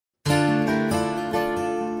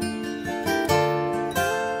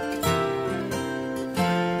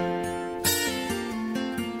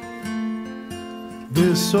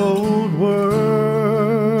This old world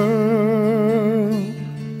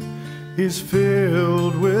is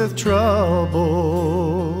filled with trouble,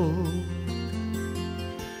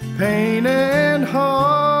 pain and heartache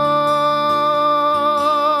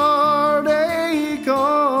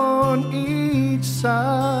on each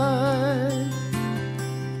side,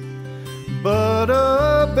 but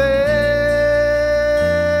a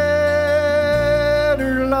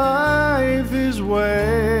better life is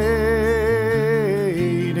waiting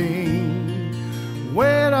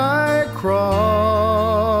when I cross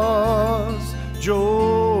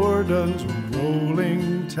Jordan's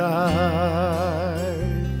rolling tide.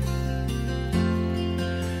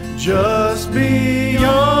 Just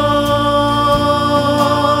beyond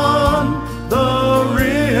the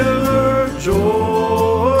river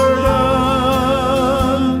Jordan,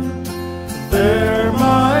 there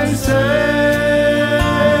my Savior's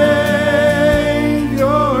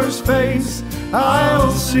face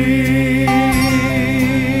I'll see.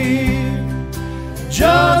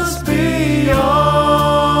 Just beyond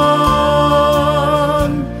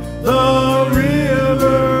the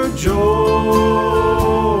river Jordan,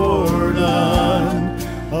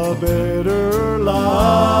 a better life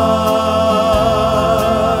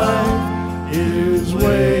is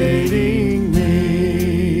waiting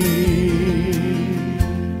me.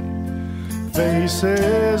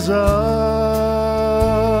 Faces of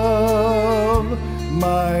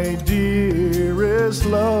my dearest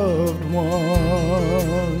loved ones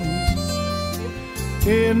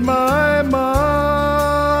in my mind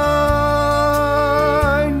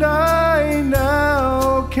I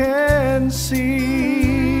now can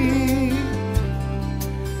see.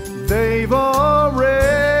 They've already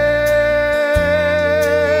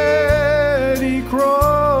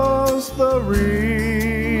crossed the river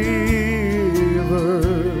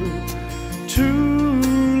to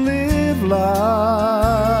live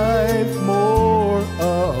life more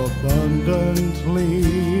abundantly.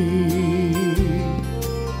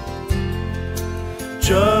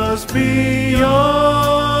 Just beyond